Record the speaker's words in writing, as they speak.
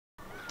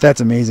That's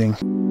amazing.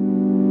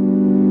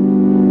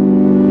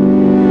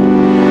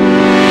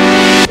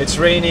 It's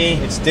rainy,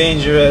 it's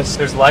dangerous,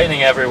 There's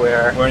lightning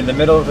everywhere. we're in the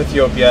middle of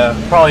Ethiopia.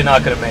 Probably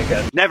not gonna make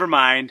it. Never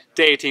mind.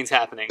 Day 18's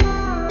happening.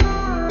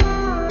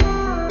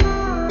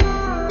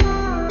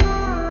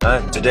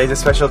 Today's a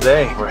special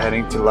day. We're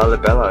heading to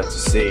Lalibela to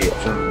see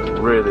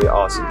some really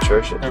awesome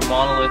churches. They're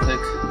monolithic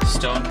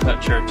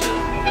stone-cut churches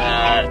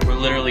that were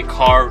literally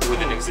carved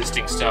with an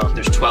existing stone.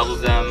 There's 12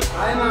 of them.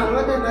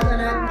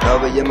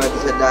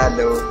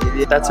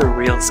 That's a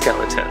real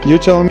skeleton. You're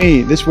telling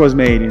me this was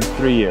made in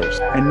 3 years,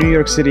 and New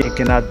York City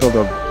cannot build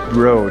a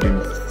road in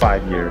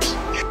 5 years.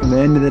 At the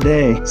end of the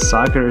day,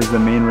 soccer is the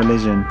main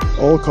religion.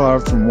 All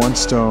carved from one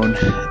stone,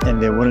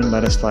 and they wouldn't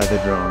let us fly the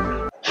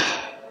drone.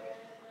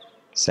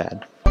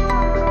 Sad.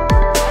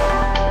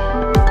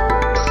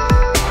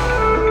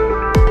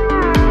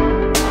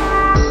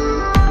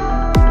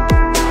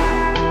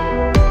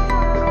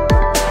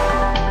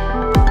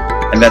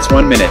 And that's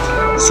 1 minute.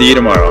 See you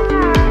tomorrow.